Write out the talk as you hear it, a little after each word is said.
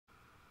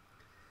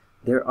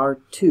There are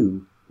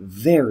two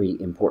very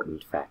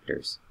important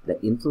factors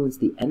that influence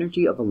the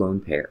energy of a lone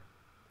pair,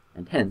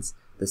 and hence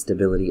the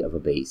stability of a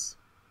base: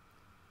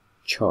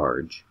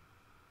 charge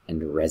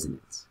and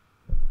resonance.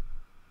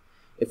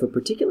 If a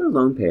particular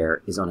lone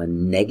pair is on a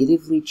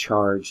negatively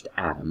charged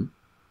atom,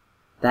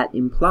 that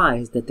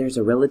implies that there's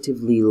a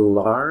relatively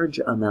large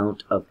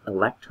amount of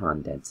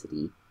electron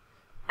density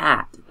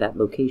at that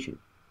location.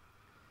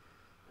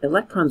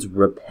 Electrons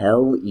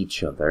repel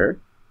each other,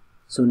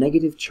 so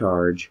negative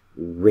charge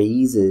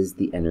raises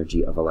the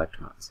energy of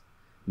electrons,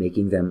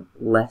 making them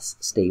less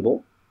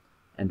stable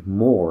and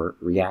more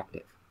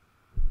reactive.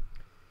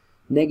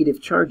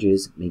 Negative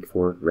charges make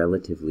for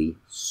relatively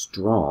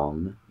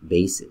strong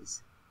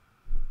bases.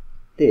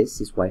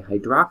 This is why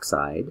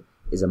hydroxide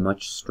is a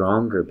much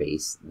stronger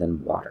base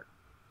than water.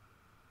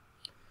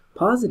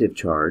 Positive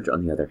charge,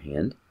 on the other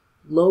hand,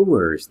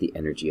 lowers the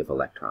energy of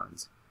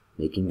electrons,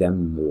 making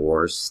them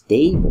more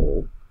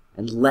stable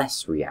and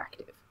less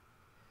reactive.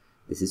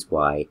 This is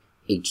why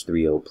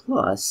H3O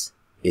plus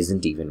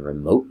isn't even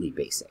remotely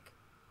basic,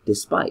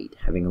 despite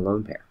having a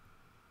lone pair.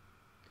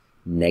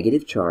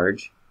 Negative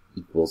charge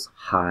equals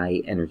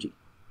high energy.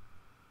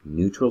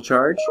 Neutral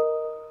charge,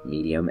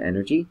 medium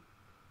energy.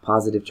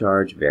 Positive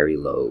charge, very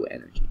low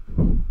energy.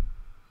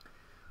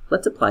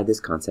 Let's apply this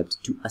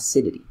concept to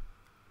acidity.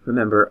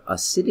 Remember,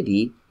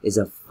 acidity is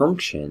a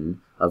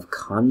function of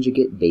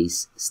conjugate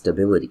base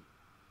stability.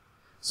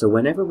 So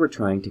whenever we're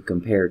trying to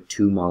compare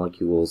two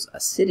molecules'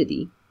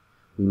 acidity,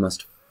 we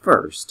must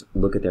first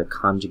look at their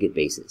conjugate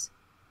bases.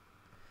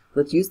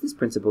 Let's use this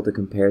principle to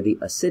compare the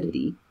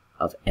acidity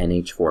of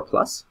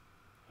NH4+,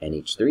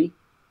 NH3,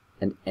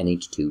 and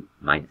NH2-.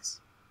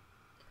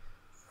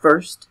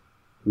 First,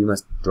 we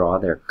must draw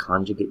their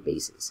conjugate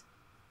bases.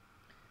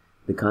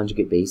 The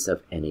conjugate base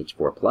of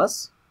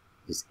NH4+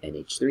 is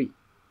NH3.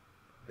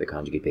 The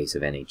conjugate base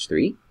of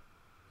NH3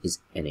 is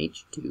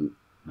NH2-,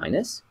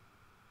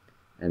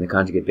 and the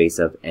conjugate base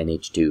of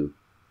NH2-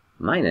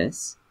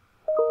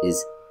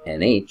 is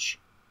NH2-.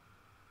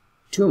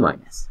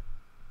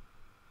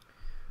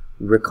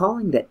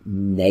 Recalling that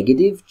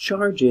negative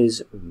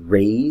charges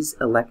raise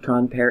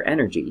electron pair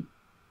energy,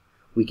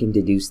 we can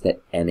deduce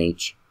that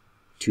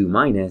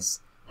NH2-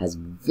 has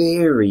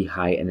very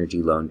high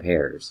energy lone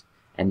pairs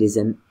and is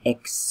an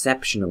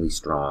exceptionally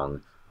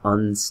strong,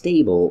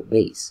 unstable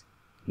base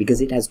because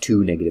it has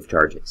two negative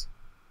charges.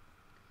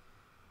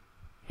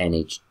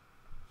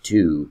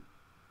 NH2-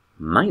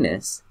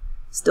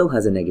 still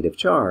has a negative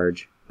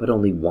charge, but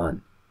only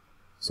one,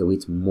 so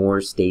it's more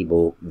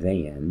stable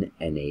than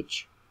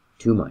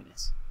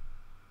NH2-.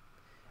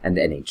 And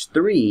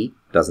NH3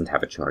 doesn't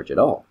have a charge at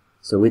all,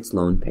 so its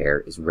lone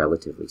pair is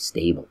relatively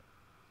stable.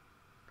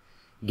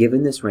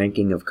 Given this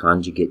ranking of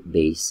conjugate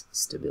base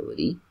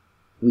stability,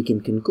 we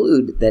can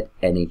conclude that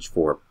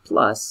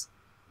NH4+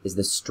 is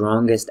the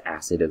strongest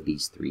acid of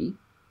these three,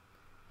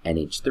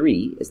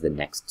 NH3 is the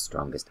next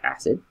strongest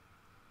acid,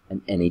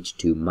 and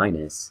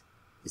NH2-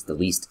 is the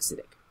least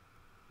acidic.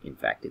 In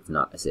fact, it's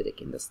not acidic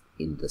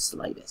in the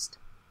slightest.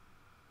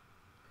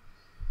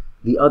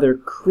 The other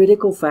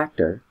critical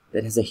factor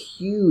that has a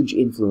huge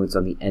influence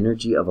on the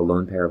energy of a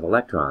lone pair of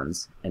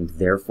electrons, and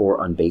therefore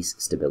on base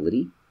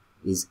stability,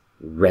 is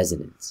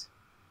resonance.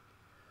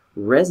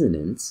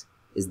 Resonance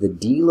is the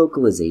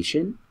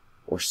delocalization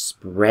or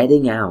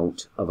spreading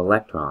out of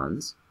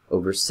electrons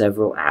over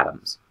several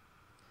atoms,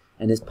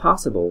 and is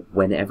possible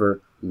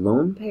whenever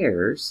lone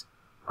pairs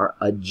are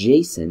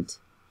adjacent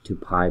to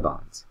pi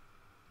bonds.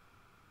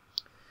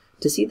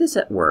 To see this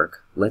at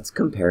work, let's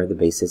compare the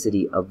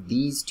basicity of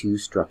these two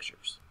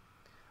structures,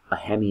 a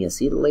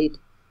hemiacetylate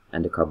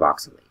and a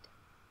carboxylate.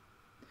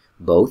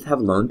 Both have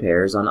lone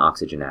pairs on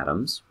oxygen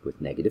atoms with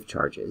negative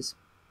charges,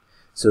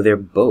 so they're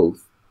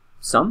both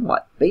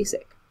somewhat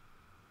basic.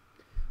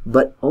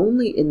 But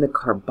only in the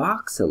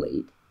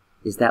carboxylate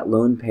is that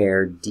lone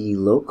pair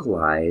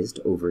delocalized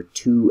over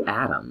two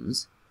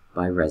atoms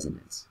by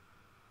resonance.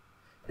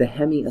 The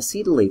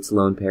hemiacetylate's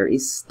lone pair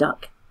is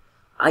stuck,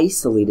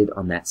 isolated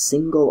on that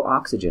single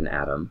oxygen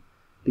atom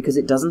because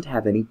it doesn't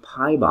have any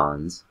pi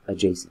bonds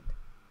adjacent.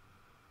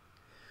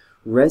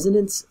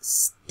 Resonance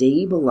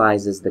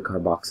stabilizes the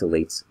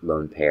carboxylate's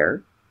lone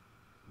pair,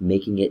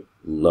 making it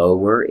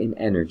lower in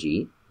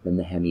energy than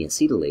the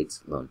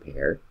hemiacetylate's lone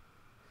pair,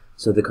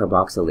 so the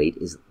carboxylate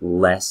is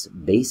less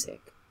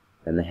basic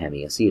than the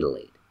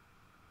hemiacetylate.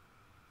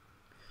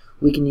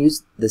 We can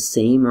use the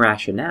same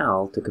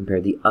rationale to compare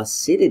the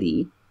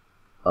acidity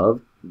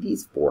of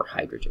these four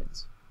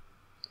hydrogens.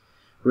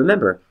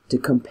 Remember, to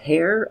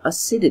compare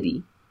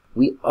acidity,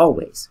 we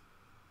always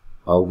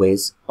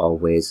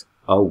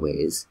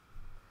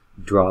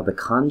draw the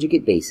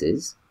conjugate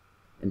bases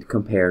and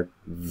compare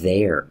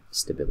their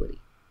stability.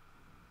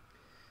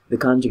 The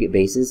conjugate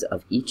bases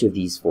of each of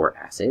these four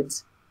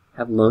acids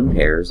have lone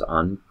pairs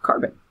on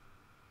carbon.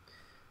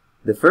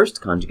 The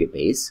first conjugate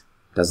base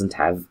doesn't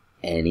have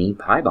any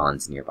pi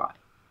bonds nearby,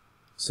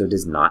 so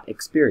does not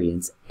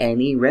experience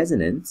any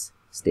resonance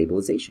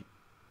stabilization.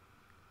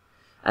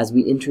 As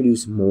we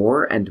introduce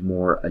more and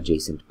more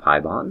adjacent pi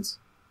bonds,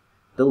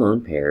 the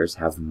lone pairs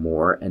have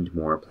more and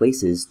more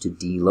places to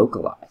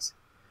delocalize,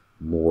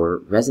 more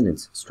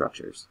resonance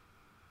structures,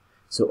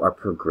 so are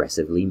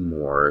progressively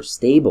more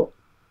stable.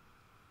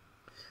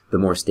 The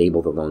more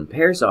stable the lone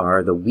pairs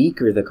are, the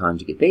weaker the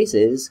conjugate base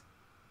is,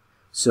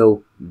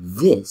 so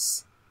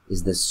this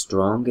is the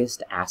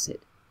strongest acid,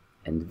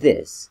 and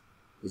this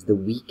is the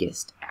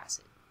weakest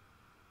acid.